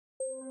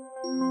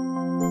So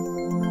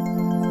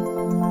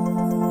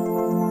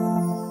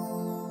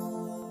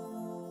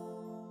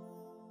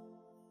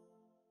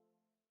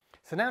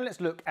now let's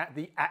look at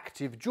the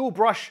active dual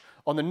brush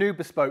on the new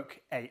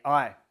Bespoke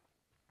AI.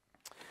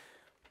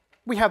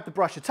 We have the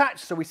brush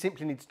attached, so we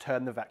simply need to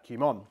turn the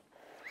vacuum on.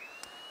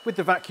 With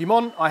the vacuum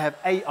on, I have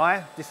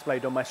AI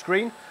displayed on my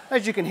screen.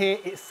 As you can hear,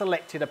 it's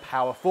selected a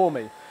power for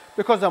me.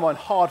 Because I'm on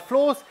hard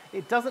floors,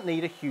 it doesn't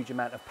need a huge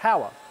amount of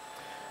power.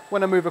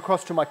 When I move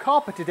across to my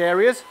carpeted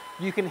areas,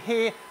 you can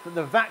hear that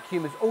the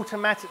vacuum has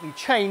automatically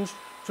changed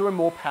to a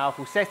more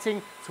powerful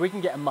setting, so we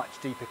can get a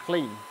much deeper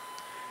clean.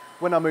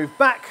 When I move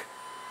back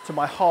to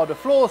my harder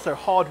floors, so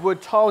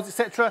hardwood, tiles,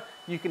 etc.,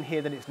 you can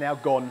hear that it's now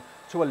gone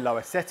to a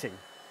lower setting.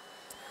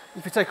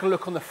 If you take a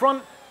look on the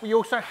front, we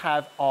also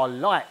have our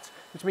light,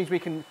 which means we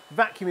can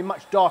vacuum in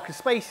much darker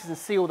spaces and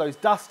see all those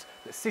dust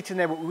that sit in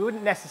there, but we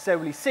wouldn't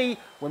necessarily see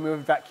when we were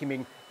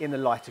vacuuming in the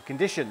lighter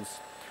conditions.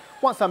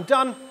 Once I'm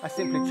done, I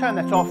simply turn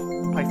that off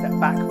and place that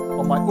back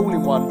on my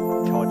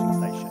all-in-one charging station.